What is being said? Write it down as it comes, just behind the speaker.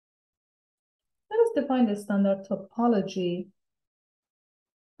Let us define the standard topology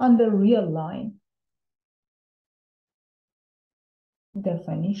on the real line.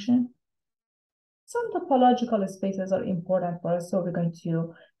 Definition. Some topological spaces are important for us, so we're going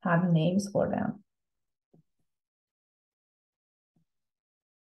to have names for them.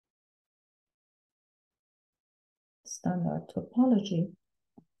 Standard topology.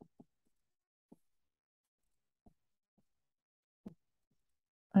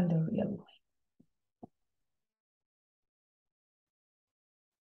 On the real line.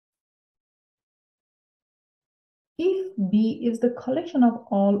 If B is the collection of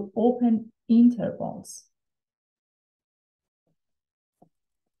all open intervals,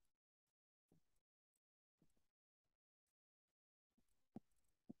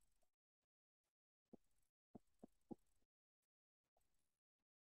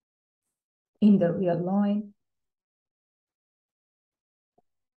 in the real line,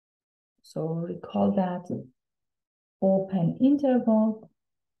 so recall that open interval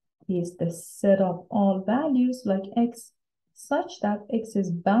is the set of all values like x such that x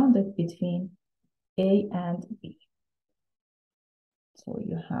is bounded between A and B. So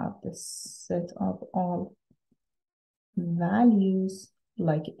you have the set of all values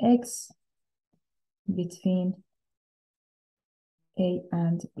like x between A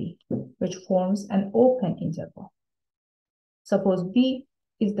and B, which forms an open interval. Suppose B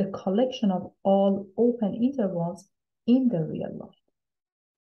is the collection of all open intervals in the real line.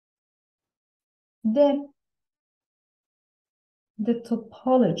 Then the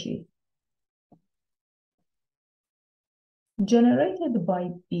topology generated by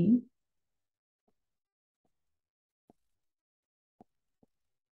B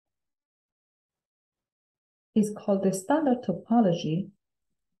is called the standard topology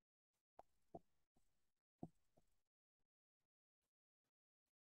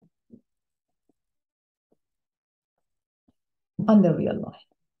on the real line.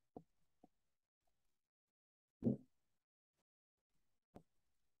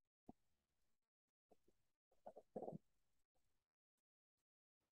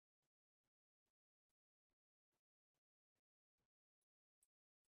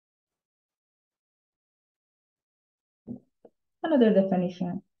 Another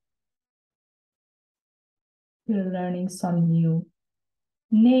definition. We're learning some new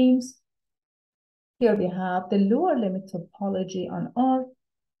names. Here we have the lower limit topology on R.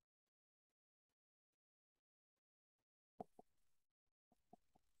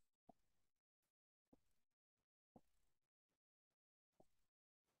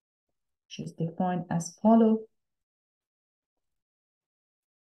 Which is defined as follows.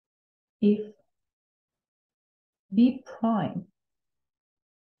 If B prime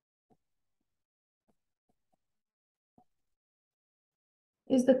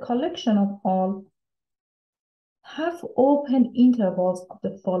is the collection of all half-open intervals of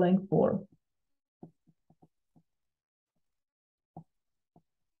the following form.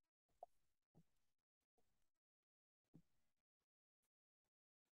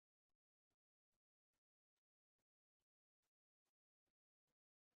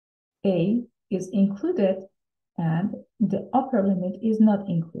 A is included and the upper limit is not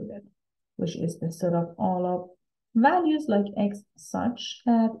included, which is the set of all of values like x such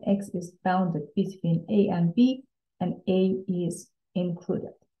that x is bounded between A and B and A is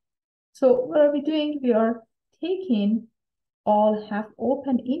included. So what are we doing? We are taking all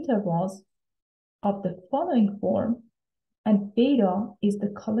half-open intervals of the following form, and beta is the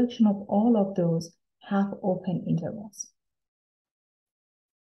collection of all of those half-open intervals.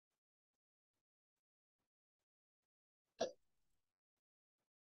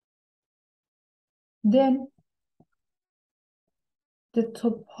 Then the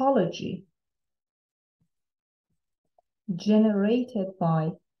topology generated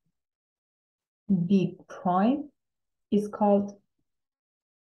by B prime is called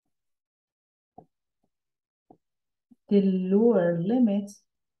the lower limit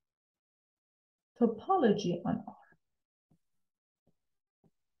topology on R.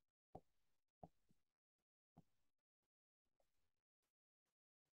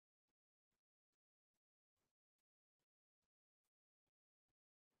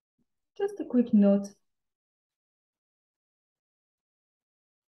 Just a quick note.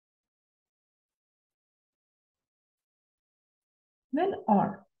 When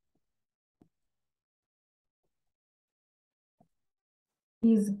R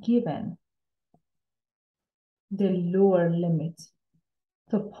is given the lower limit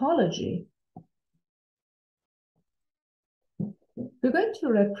topology, we're going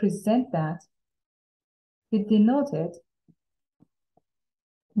to represent that. We denote it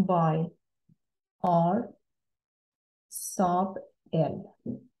by R sub L.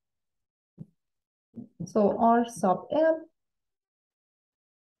 So R sub L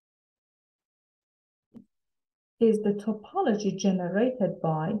is the topology generated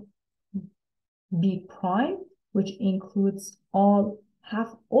by B prime, which includes all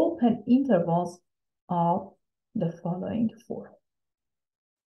half-open intervals of the following form.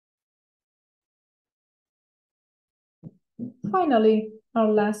 Finally,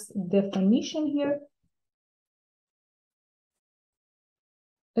 our last definition here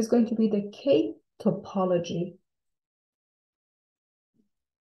is going to be the K topology.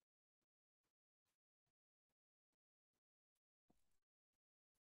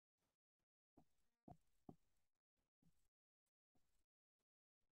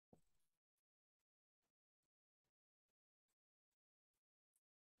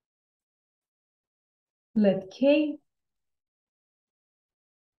 Let K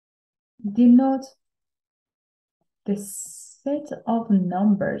denote the set of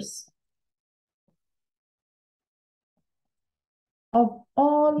numbers of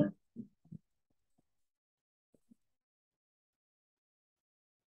all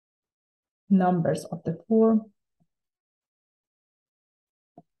numbers of the form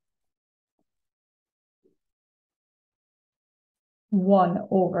 1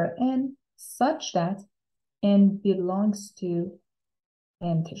 over n such that n belongs to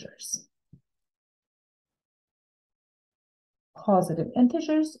integers. Positive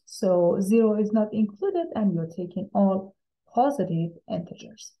integers, so 0 is not included and you're taking all positive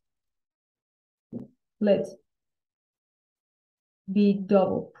integers. Let B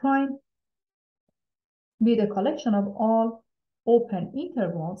double prime be the collection of all open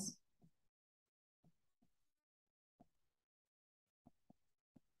intervals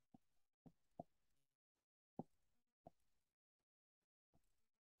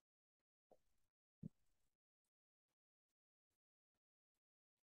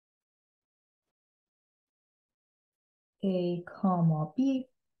A comma B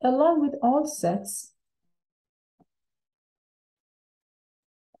along with all sets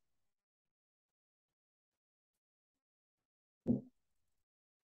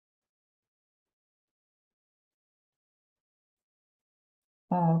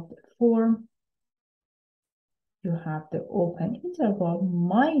of the form. You have the open interval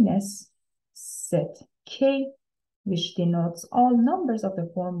minus set K, which denotes all numbers of the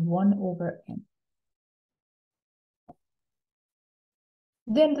form 1 over n.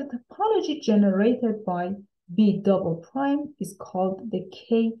 Then the topology generated by B double prime is called the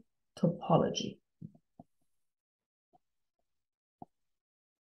K topology.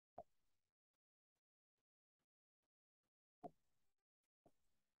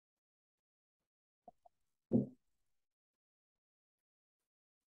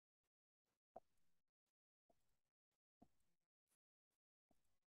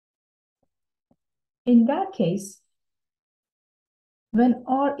 In that case, when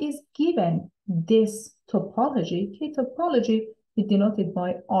R is given this topology, K topology is denoted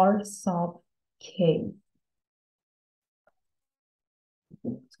by R sub K.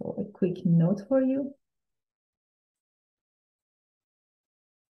 So a quick note for you.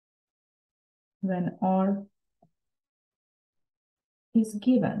 When R is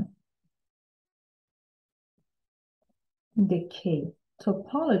given the K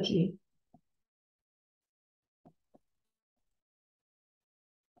topology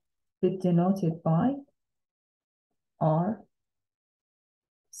is denoted by R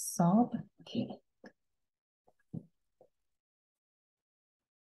sub K.